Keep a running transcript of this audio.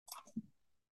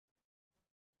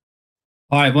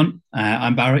Hi everyone,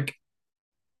 I'm Barrick,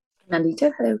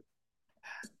 Nandita, hello.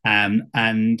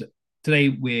 and today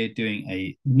we're doing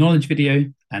a knowledge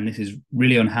video, and this is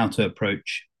really on how to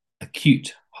approach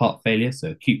acute heart failure, so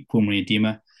acute pulmonary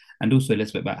edema, and also a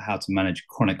little bit about how to manage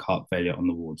chronic heart failure on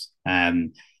the wards.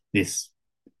 This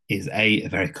is a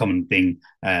very common thing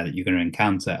that you're going to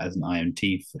encounter as an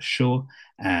IMT for sure,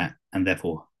 and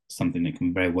therefore something that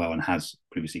can very well and has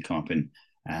previously come up in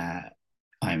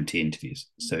IMT interviews.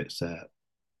 So it's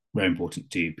very important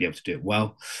to be able to do it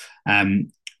well.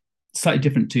 Um, Slightly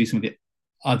different to some of the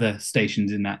other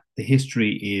stations in that the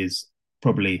history is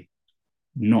probably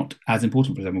not as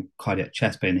important. For example, cardiac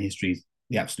chest pain, the history is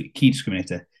the absolute key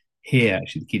discriminator. Here,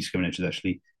 actually, the key discriminator is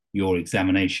actually your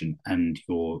examination and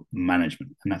your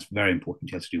management. And that's very important.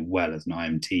 You have to do well as an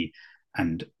IMT.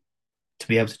 And to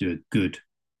be able to do a good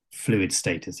fluid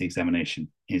status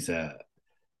examination is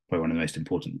probably one of the most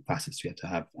important facets you have to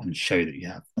have and show that you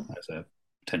have as a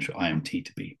potential IMT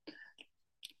to be.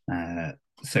 Uh,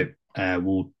 so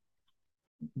we'll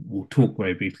talk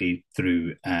very briefly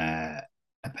through a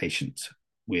patient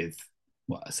with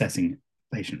assessing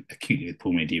a patient acutely with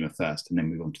pulmonary edema first, and then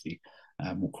move on to the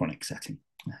more chronic setting.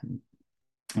 Um,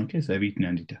 okay, so over you can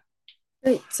Anita.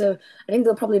 Great. So I think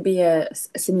there'll probably be a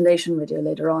simulation video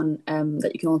later on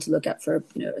that you can also look at for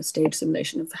a stage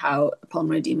simulation of how a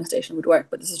pulmonary edema station would work.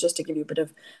 But this is just to give you a bit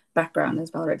of background, as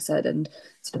Valeric said, and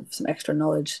sort of some extra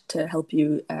knowledge to help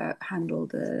you handle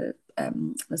the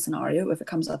scenario if it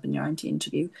comes up in your IMT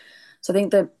interview. So I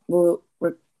think that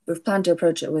we've planned to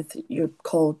approach it with you're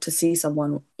called to see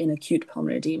someone in acute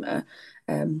pulmonary edema.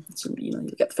 So you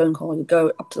get the phone call, you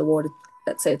go up to the ward.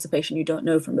 Let's say it's a patient you don't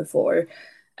know from before.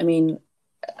 I mean,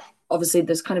 obviously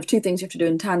there's kind of two things you have to do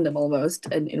in tandem almost,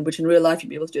 and in which in real life you'd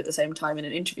be able to do at the same time. In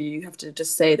an interview, you have to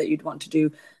just say that you'd want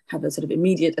to have a sort of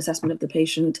immediate assessment of the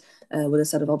patient with a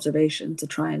set of observations to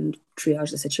try and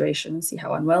triage the situation and see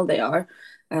how unwell they are.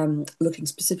 Looking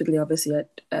specifically, obviously,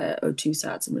 at O2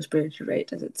 sats and respiratory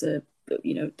rate, as it's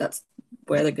that's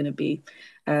where they're going to be.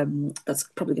 That's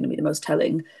probably going to be the most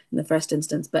telling in the first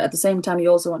instance. But at the same time, you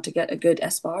also want to get a good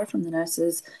S bar from the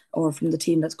nurses or from the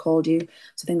team that's called you.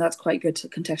 So I think that's quite good to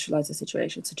contextualize the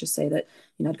situation. So just say that,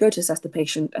 I'd go to assess the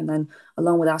patient, and then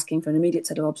along with asking for an immediate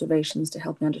set of observations to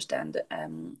help me understand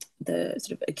the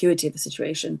sort of acuity of the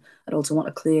situation, I'd also want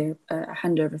a clear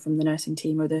handover from the nursing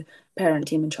team or the parent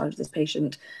team in charge of this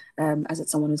patient, as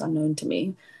it's someone who's unknown to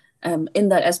me. In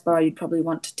that S bar, you'd probably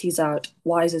want to tease out,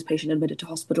 why is this patient admitted to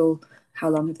hospital? How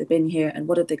long have they been here? And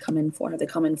what have they come in for? Have they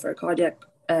come in for a cardiac?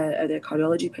 Are they a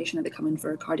cardiology patient? Have they come in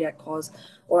for a cardiac cause?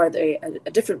 Or are they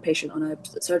a different patient on a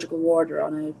surgical ward or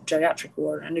on a geriatric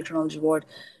ward or endocrinology ward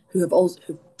who've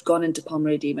gone into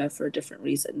pulmonary edema for a different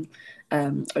reason?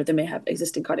 Or they may have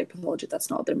existing cardiac pathology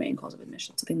that's not their main cause of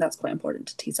admission. So I think that's quite important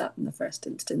to tease out in the first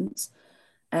instance.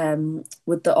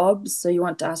 With the OBS, so you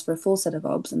want to ask for a full set of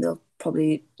OBS, and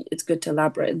it's good to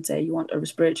elaborate and say you want a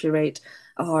respiratory rate,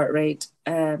 a heart rate,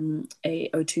 a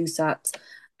O2 sat,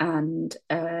 and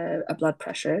a blood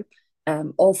pressure.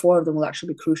 All four of them will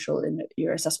actually be crucial in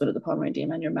your assessment of the pulmonary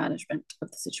edema and your management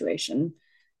of the situation.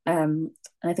 And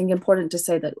I think important to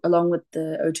say that along with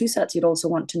the O2 sats, you'd also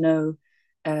want to know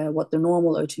what the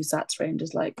normal O2 SATs range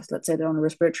is like. So let's say they're on a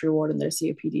respiratory ward and they're a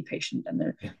COPD patient and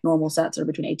their Yeah. normal SATs are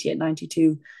between 88 and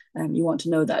 92. You want to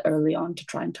know that early on to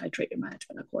try and titrate your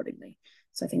management accordingly.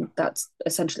 So I think that's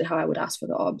essentially how I would ask for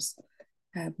the OBS.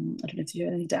 I don't know if you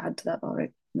have anything to add to that,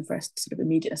 Valric, in the first sort of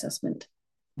immediate assessment.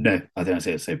 No, I think I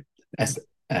say so. S,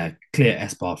 clear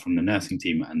S bar from the nursing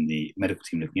team and the medical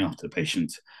team looking after the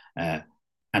patient. Uh,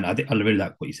 and I think I really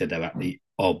like what you said there about the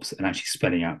OBS and actually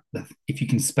spelling out if you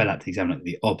can spell out to the examiner,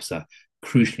 the OBS are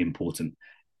crucially important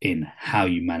in how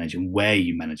you manage and where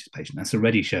you manage the patient. That's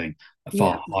already showing a Yeah.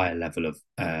 far higher level of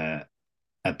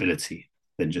ability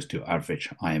than just your average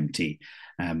IMT.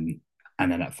 And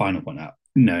then that final point out,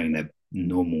 knowing their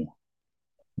normal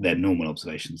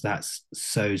observations. That's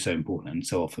so important and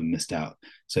so often missed out.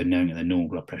 So knowing what their normal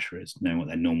blood pressure is, knowing what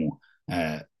their normal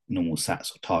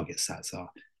SATs or target SATs are,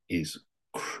 is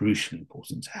crucially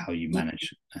important to how you Yeah.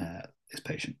 manage this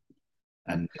patient.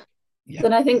 And yeah,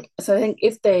 Then I think so. I think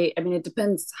if they, I mean, it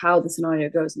depends how the scenario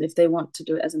goes, and if they want to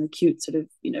do it as an acute sort of,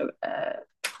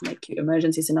 an acute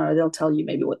emergency scenario, they'll tell you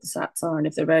maybe what the SATs are, and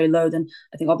if they're very low, then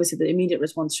I think obviously the immediate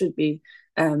response should be,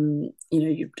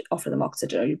 you offer them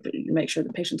oxygen, or you make sure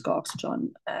the patient's got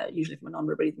oxygen, usually from a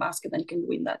non-rebreathe mask, and then you can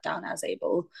wean that down as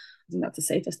able. I think that's the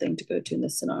safest thing to go to in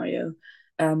this scenario.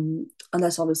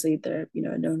 Unless obviously they're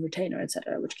a known retainer,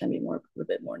 etc., which can be a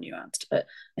bit more nuanced. But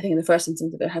I think in the first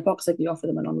instance, if they're hypoxic, you offer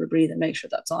them a non-rebreathe and make sure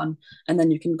that's on, and then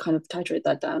you can kind of titrate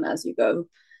that down as you go.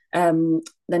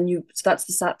 Then you so that's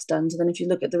the SATs done. So then if you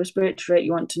look at the respiratory rate,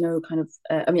 you want to know kind of.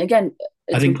 I mean, again, I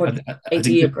it's think important I think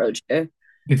ATE approach here.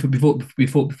 before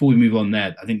we move on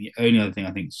there, I think the only other thing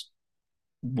I think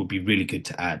would be really good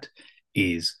to add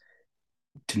is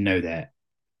to know their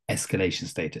escalation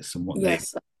status and what they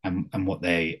Yes, and what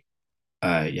they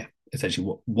yeah, essentially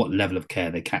what level of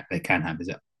care they can have. Is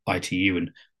it ITU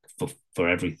and for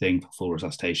everything, for full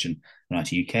resuscitation and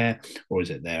ITU care, or is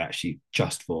it they're actually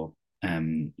just for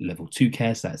level 2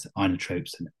 care, so that's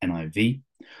inotropes and NIV,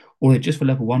 or they're just for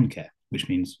level 1 care, which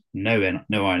means no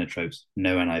inotropes,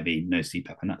 no NIV, no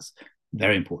CPAP, and that's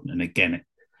very important. And again,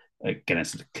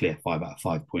 it's a clear 5 out of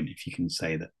 5 point if you can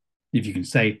say that. If you can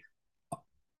say,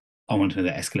 I want to know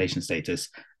their escalation status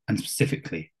and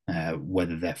specifically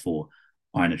whether they're for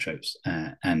inotropes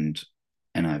and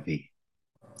NIV.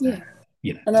 Uh, yeah.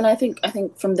 you know, And then I think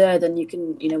from there, then you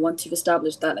can, once you've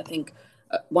established that, I think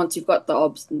once you've got the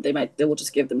obs, they will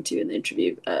just give them to you in the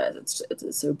interview. It's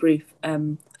so brief,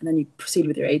 and then you proceed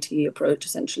with your ATE approach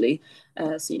essentially.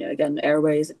 So again,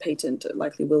 airways, a patent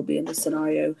likely will be in this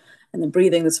scenario, and then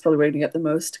breathing. That's probably where you get the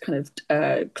most kind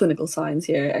of clinical signs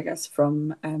here, I guess,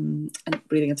 from and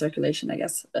breathing and circulation, I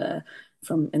guess.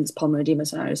 From in this pulmonary edema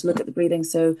scenario. So look at the breathing.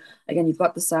 So again, you've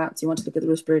got the SATs. You want to look at the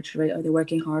respiratory rate. Are they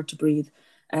working hard to breathe?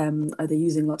 Are they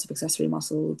using lots of accessory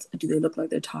muscles? Do they look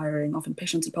like they're tiring? Often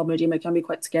patients with pulmonary edema can be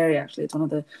quite scary, actually. It's one of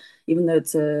the, even though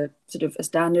it's a sort of a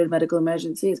standard medical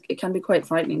emergency, it can be quite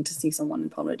frightening to see someone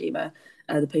in pulmonary edema.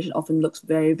 The patient often looks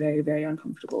very, very, very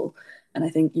uncomfortable. And I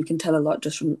think you can tell a lot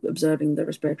just from observing the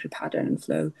respiratory pattern and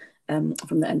flow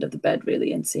from the end of the bed,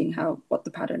 really, and seeing what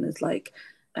the pattern is like.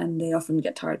 And they often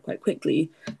get tired quite quickly.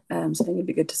 So I think it'd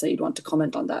be good to say you'd want to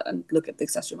comment on that and look at the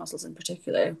accessory muscles in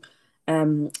particular.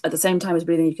 At the same time as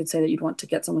breathing, you could say that you'd want to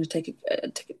get someone to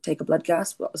take a blood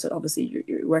gas. So obviously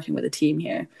you're working with a team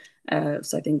here.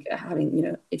 So I think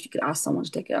having, if you could ask someone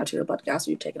to take an arterial blood gas,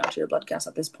 or you've taken arterial blood gas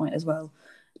at this point as well,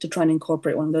 to try and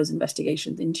incorporate one of those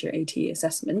investigations into your AT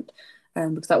assessment,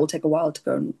 because that will take a while to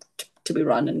go and to be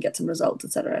run and get some results,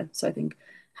 etc. So I think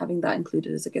having that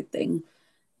included is a good thing.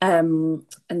 And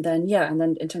then yeah, and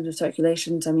then in terms of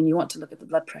circulations, I mean, you want to look at the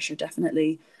blood pressure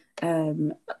definitely.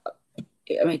 Um,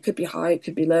 I mean, it could be high, it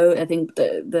could be low. I think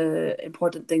the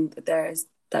important thing that there is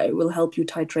that it will help you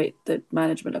titrate the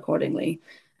management accordingly,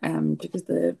 because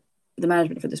the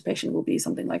management for this patient will be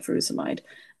something like furosemide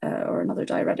or another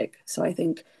diuretic. So I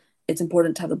think it's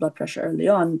important to have the blood pressure early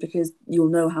on because you'll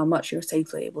know how much you're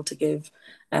safely able to give,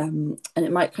 and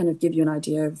it might kind of give you an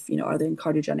idea of are they in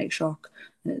cardiogenic shock,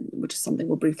 which is something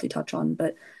we'll briefly touch on,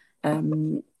 but.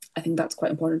 I think that's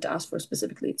quite important to ask for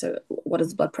specifically. So, what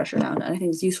is the blood pressure now? And I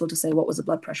think it's useful to say what was the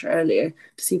blood pressure earlier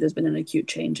to see if there's been an acute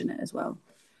change in it as well.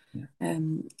 yeah,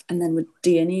 And then with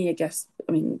D&E, I guess,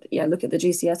 I mean, yeah, look at the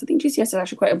GCS. I think GCS is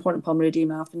actually quite important pulmonary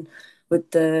edema. Often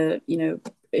with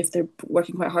if they're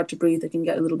working quite hard to breathe, they can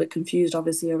get a little bit confused,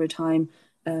 obviously, over time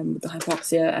with the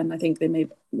hypoxia. And I think they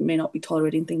may not be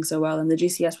tolerating things so well. And the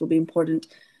GCS will be important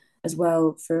as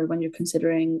well for when you're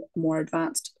considering more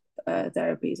advanced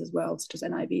therapies as well, such as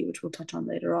NIV, which we'll touch on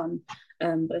later on.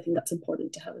 But I think that's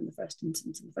important to have in the first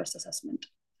instance, in the first assessment.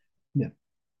 yeah.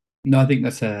 No, I think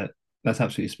that's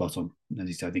absolutely spot on. As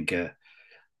you said, I think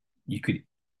you could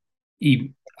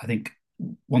even. I think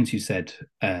once you said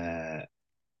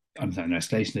understanding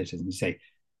escalation letters, and you say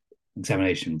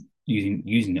examination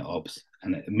using the obs,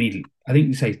 and immediately, I think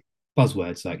you say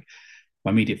buzzwords like my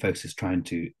immediate focus is trying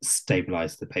to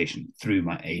stabilize the patient through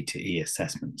my A to E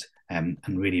assessment, and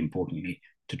really importantly,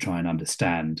 to try and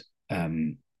understand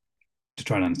and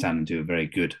do a very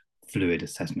good fluid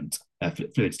assessment,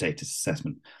 fluid status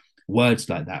assessment. Words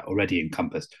like that already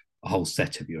encompass a whole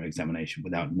set of your examination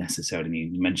without necessarily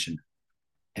needing to mention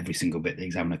every single bit. The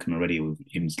examiner can already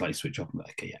even slightly switch off and be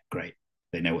like, okay, yeah, great.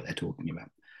 They know what they're talking about.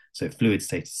 So fluid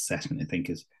status assessment, I think,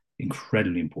 is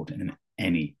incredibly important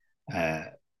in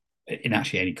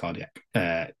actually any cardiac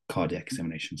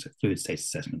examination. So fluid status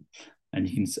assessment, and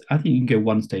I think you can go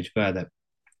one stage further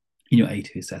in your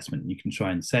A2 assessment. You can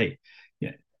try and say,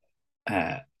 yeah,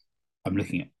 I'm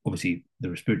looking at obviously the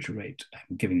respiratory rate,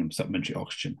 giving them supplementary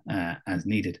oxygen as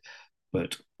needed,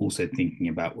 but also thinking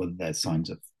about whether there's signs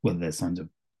of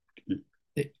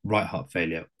right heart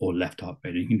failure or left heart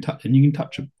failure. You can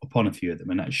touch upon a few of them,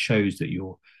 and that shows that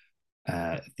you're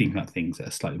thinking about things at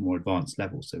a slightly more advanced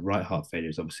level. So right heart failure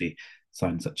is obviously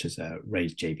signs such as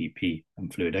raised JVP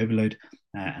and fluid overload,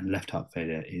 and left heart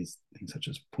failure is things such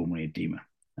as pulmonary edema.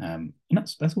 And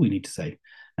that's all you need to say.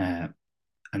 And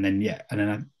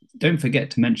then don't forget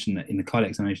to mention that in the cardiac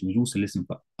examination, you also listen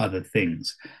for other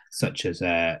things, such as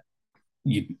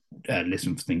you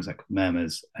listen for things like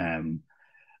murmurs,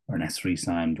 or an S3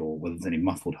 sound, or whether there's any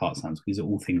muffled heart sounds. These are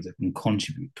all things that can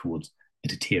contribute towards a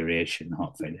deterioration in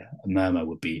heart failure. A murmur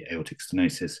would be aortic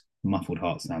stenosis. Muffled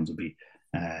heart sounds would be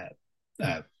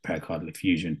pericardial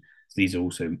effusion. So these are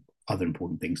also other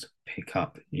important things to pick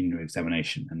up in your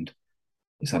examination. And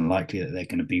it's unlikely that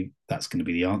that's going to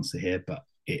be the answer here, but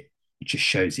it just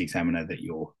shows the examiner that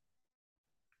you're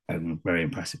a very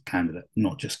impressive candidate,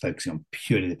 not just focusing on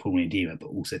purely the pulmonary edema, but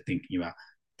also thinking about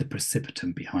the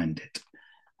precipitant behind it.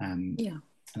 Yeah.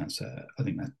 And I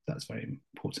think that's very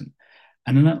important.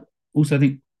 And then also, I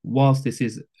think whilst this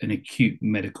is an acute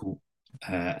medical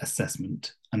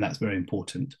assessment, and that's very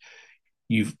important,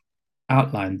 you've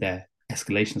outlined their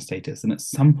escalation status. And at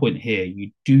some point here,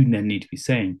 you do then need to be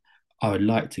saying, I would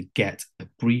like to get a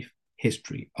brief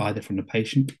history, either from the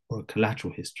patient or a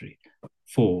collateral history,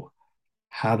 for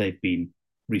how they've been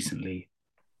recently,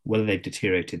 whether they've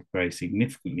deteriorated very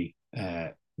significantly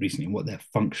recently, and what their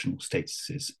functional status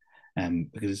is.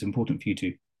 Because it's important for you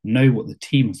to know what the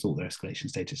team has thought their escalation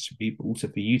status should be, but also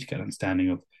for you to get an understanding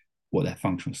of what their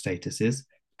functional status is,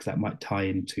 because that might tie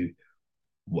into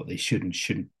what they should and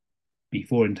shouldn't be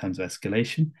for in terms of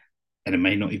escalation. And it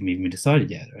may not even be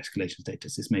decided yet, their escalation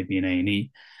status. This may be an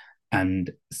A&E.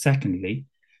 And secondly,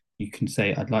 you can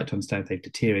say, I'd like to understand if they've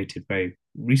deteriorated very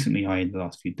recently, i.e. in the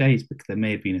last few days, because there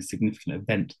may have been a significant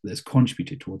event that has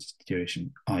contributed towards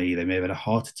deterioration, i.e. they may have had a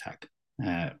heart attack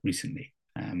recently,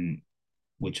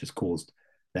 which has caused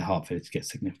their heart failure to get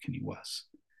significantly worse.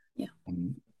 Yeah.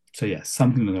 So yeah,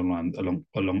 something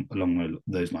along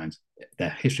those lines. Their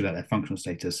history about their functional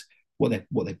status, what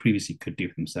they previously could do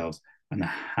for themselves, and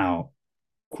how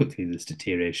quickly this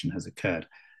deterioration has occurred,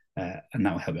 and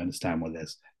that will help you understand whether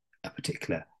there's a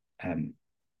particular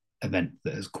event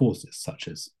that has caused this, such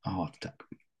as a heart attack.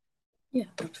 Yeah,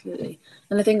 absolutely.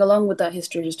 And I think along with that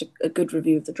history, just a good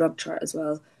review of the drug chart as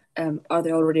well. Are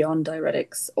they already on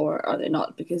diuretics or are they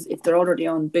not? Because if they're already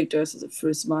on big doses of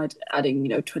furosemide, adding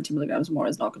 20 milligrams more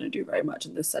is not going to do very much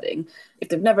in this setting. If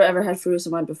they've never ever had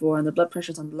furosemide before and the blood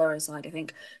pressure's on the lower side, I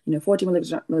think 40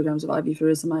 milligrams of IV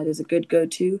furosemide is a good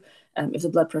go-to. If the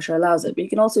blood pressure allows it. But you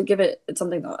can also give it, it's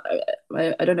something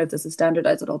that I don't know if this is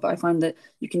standardized at all, but I find that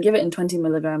you can give it in 20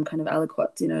 milligram kind of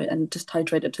aliquots, and just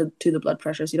titrate it to the blood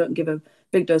pressure. So you don't give a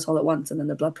big dose all at once and then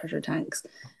the blood pressure tanks.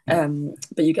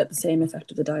 But you get the same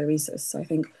effect of the diuresis. So I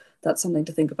think that's something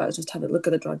to think about, is just have a look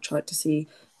at the drug chart to see,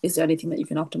 is there anything that you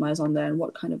can optimize on there, and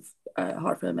what kind of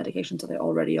heart failure medications are they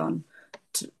already on,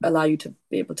 to allow you to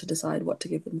be able to decide what to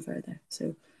give them further.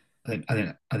 So I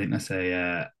think that's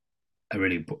a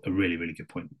really good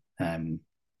point.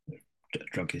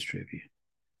 Drug history review,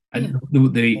 and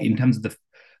in terms of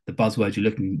the buzzwords you're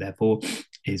looking there for,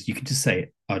 is you can just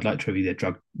say, I'd like to review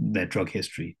their drug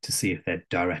history to see if they're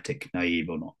diuretic naive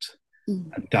or not.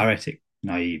 And diuretic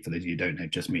naive, for those of you who don't know,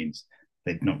 just means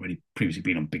they've not really previously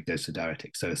been on big dose of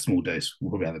diuretics, so a small dose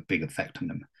will probably have a big effect on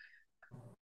them.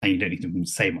 And you don't need to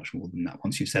say much more than that.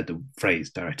 Once you've said the phrase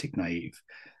diuretic naive,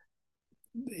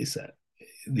 it's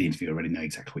the interviewer already know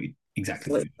exactly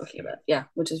what you're talking about. Yeah,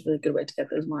 which is a really good way to get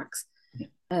those marks. Yeah.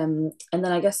 And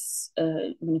then I guess,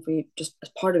 if we just, as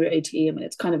part of your ATE,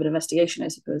 it's kind of an investigation, I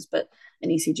suppose, but an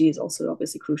ECG is also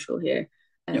obviously crucial here.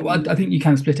 Well, I think you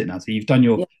can split it now. So you've done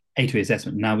your A2A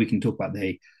assessment. Now we can talk about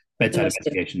the bedside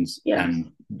investigations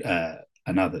and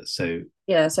others. So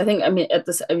so I think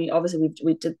obviously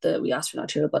we asked for an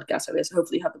arterial blood gas earlier, so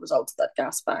hopefully you have the results of that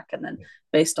gas back, and then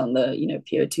based on the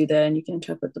PO2 there, and you can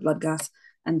interpret the blood gas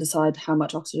and decide how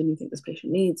much oxygen you think this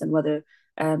patient needs, and whether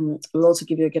will also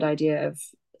give you a good idea of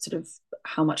sort of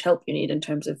how much help you need in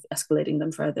terms of escalating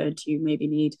them further. Do you maybe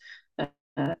need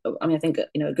I think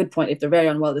a good point, if they're very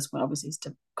unwell, this one obviously is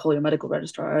to call your medical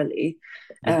registrar early.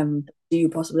 Do you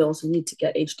possibly also need to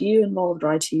get HDU involved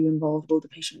or ITU involved? Will the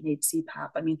patient need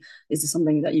CPAP? Is this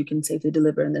something that you can safely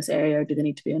deliver in this area, or do they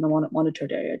need to be in a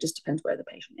monitored area? It just depends where the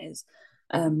patient is.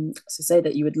 So say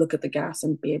that you would look at the gas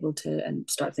and be able to and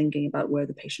start thinking about where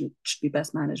the patient should be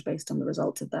best managed based on the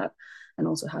results of that, and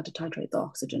also how to titrate the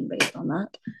oxygen based on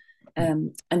that.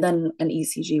 And then an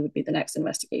ECG would be the next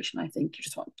investigation. I think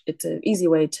it's an easy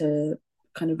way to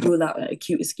kind of rule out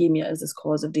acute ischemia as this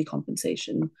cause of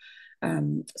decompensation.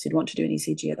 So you'd want to do an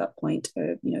ECG at that point,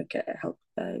 or get help,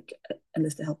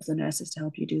 enlist the help of the nurses to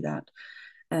help you do that.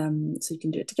 So you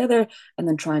can do it together, and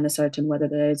then try and ascertain whether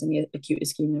there is any acute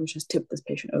ischemia which has tipped this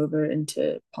patient over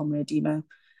into pulmonary edema,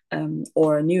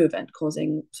 or a new event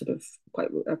causing sort of quite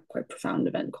profound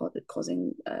event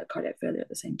causing cardiac failure at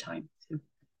the same time. So.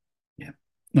 Yeah,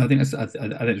 no, I think that's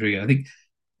really good. I think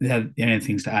the only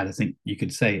things to add, I think you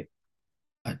could say,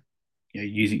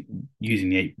 using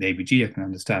the ABG, I can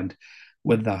understand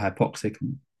whether they're hypoxic,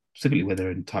 and specifically whether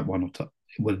in type 1 or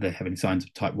whether they have any signs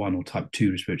of type 1 or type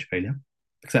 2 respiratory failure,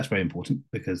 because that's very important.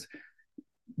 Because,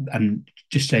 and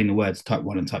just saying the words type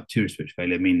 1 and type 2 respiratory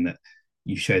failure mean that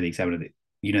you show the examiner that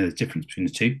you know there's difference between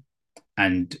the two,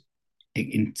 and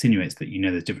it insinuates that you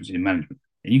know there's difference in management.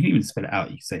 And you can even spell it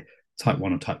out. You can say type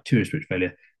 1 or type 2 respiratory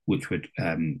failure,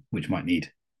 which might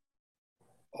need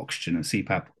oxygen and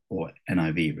CPAP or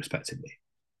NIV respectively,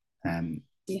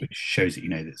 Yeah. which shows that you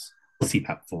know there's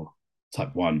CPAP for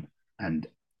type 1 and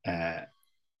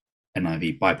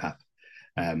NIV BiPAP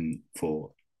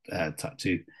for type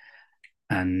 2.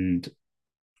 And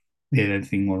the other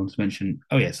thing I want to mention,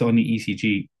 oh yeah, so on the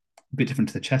ECG, a bit different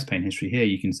to the chest pain history here,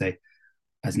 you can say,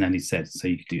 as Nandy said, so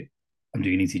you could do, I'm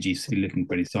doing an ECG, so looking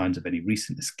for any signs of any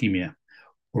recent ischemia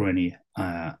or any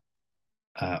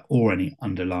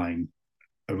underlying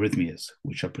arrhythmias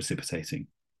which are precipitating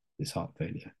this heart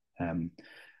failure. And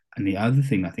the other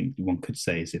thing I think one could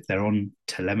say is if they're on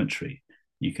telemetry,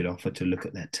 you could offer to look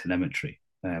at their telemetry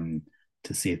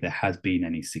to see if there has been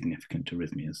any significant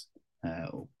arrhythmias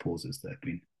or pauses that have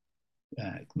been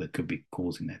that could be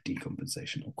causing their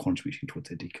decompensation or contributing towards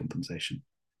their decompensation.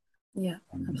 Yeah,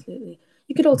 absolutely.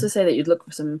 You could also say that you'd look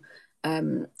for some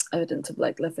evidence of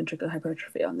like left ventricular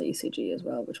hypertrophy on the ECG as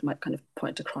well, which might kind of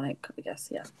point to chronic, I guess.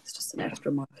 Yeah, it's just an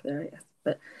extra mark there, I guess,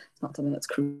 but it's not something that's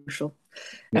crucial.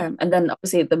 Yeah. And then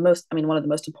obviously one of the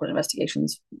most important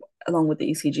investigations along with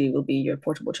the ECG will be your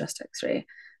portable chest X-ray.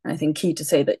 And I think key to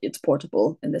say that it's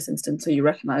portable in this instance, so you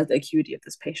recognize the acuity of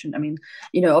this patient. I mean,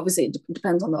 obviously it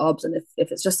depends on the obs, and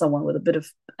if it's just someone with a bit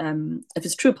of, if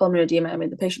it's true pulmonary edema, I mean,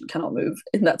 the patient cannot move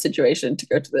in that situation to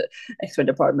go to the X-ray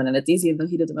department, and it's easy in the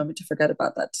heat of the moment to forget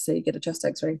about that, to say get a chest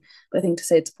X-ray. But I think to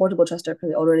say it's a portable chest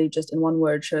X-ray already just in one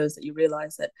word shows that you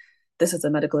realize that this is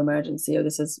a medical emergency, or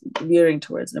this is veering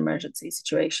towards an emergency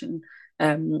situation,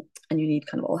 and you need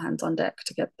kind of all hands on deck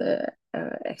to get the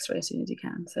X-ray as soon as you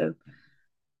can. So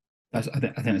I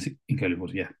think that's incredibly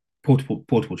important. Yeah,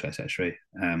 portable chest X-ray,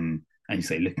 and you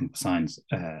say looking for signs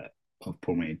of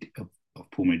pulmonary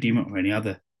edema or any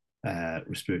other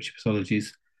respiratory pathologies.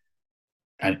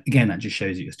 And again, that just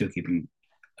shows that you're still keeping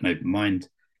an open mind.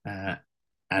 And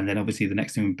then obviously the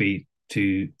next thing would be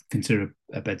to consider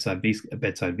a bedside V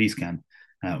scan,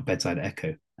 bedside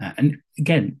echo. And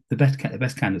again, the best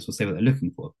candidates will say what they're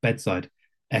looking for: bedside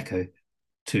echo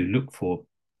to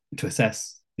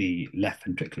assess the left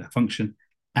ventricular function,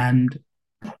 and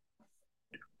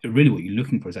really what you're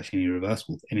looking for is actually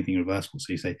anything reversible.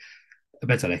 So you say a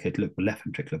bedside echo to look at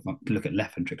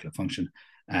left ventricular function,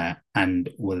 and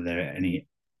whether there are any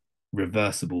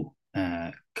reversible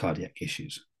cardiac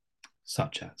issues,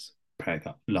 such as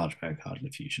large pericardial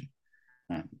effusion,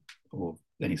 or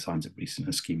any signs of recent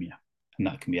ischemia, and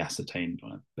that can be ascertained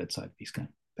on a bedside echo.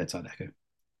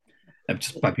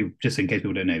 Just in case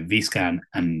people don't know, V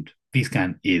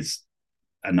scan is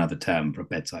another term for a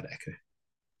bedside echo.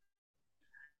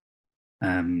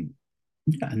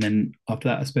 Yeah, and then after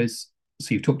that, I suppose,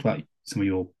 so you've talked about some of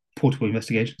your portable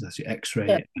investigations. That's your X-ray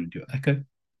yeah. and your echo.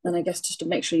 And I guess just to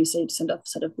make sure you send off a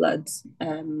set of bloods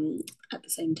at the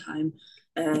same time.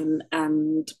 And I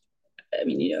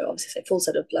mean, obviously say full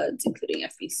set of bloods, including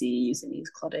FVC, using these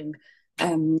clotting.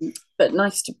 But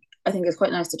I think it's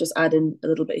quite nice to just add in a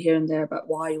little bit here and there about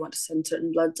why you want to send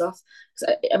certain bloods off.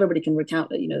 Because everybody can recount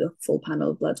that, the full panel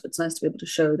of bloods, but it's nice to be able to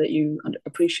show that you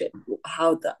appreciate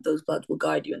how those bloods will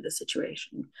guide you in this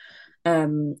situation.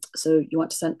 So you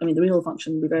want to send, I mean, the renal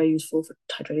function will be very useful for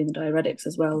titrating the diuretics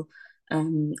as well.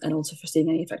 And also for seeing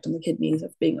any effect on the kidneys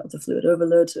of being of the fluid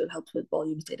overload. So it helps with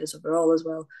volume status overall as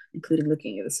well, including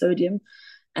looking at the sodium.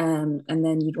 And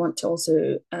then you'd want to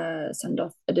also send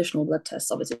off additional blood tests,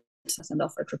 obviously, to send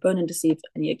off for troponin to see if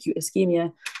any acute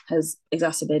ischemia has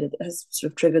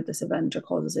sort of triggered this event or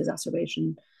causes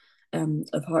exacerbation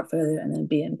of heart failure, and then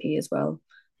BNP as well.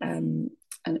 And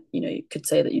you could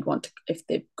say that you'd want to, if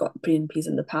they've got BNPs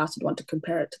in the past, you'd want to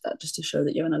compare it to that just to show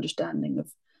that you have an understanding of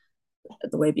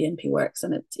the way BNP works,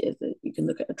 and you can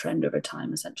look at a trend over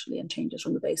time essentially and changes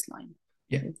from the baseline.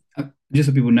 Yeah, just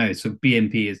so people know, so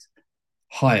BNP is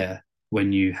higher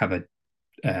when you have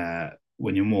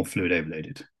when you're more fluid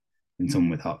overloaded than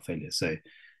someone with heart failure. So if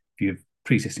you have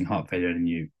pre-existing heart failure and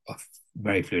you are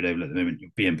very fluid overloaded at the moment,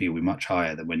 your BNP will be much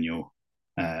higher than when you're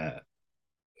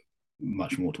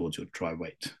much more towards your dry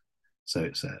weight. So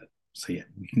yeah,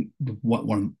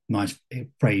 one nice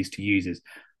phrase to use is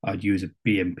I'd use a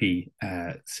BNP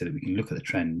so that we can look at the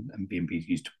trend, and BNP is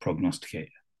used to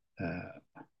prognosticate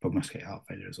heart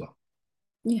failure as well.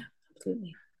 Yeah,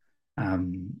 absolutely.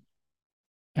 And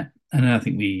then I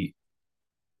think we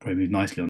probably move nicely on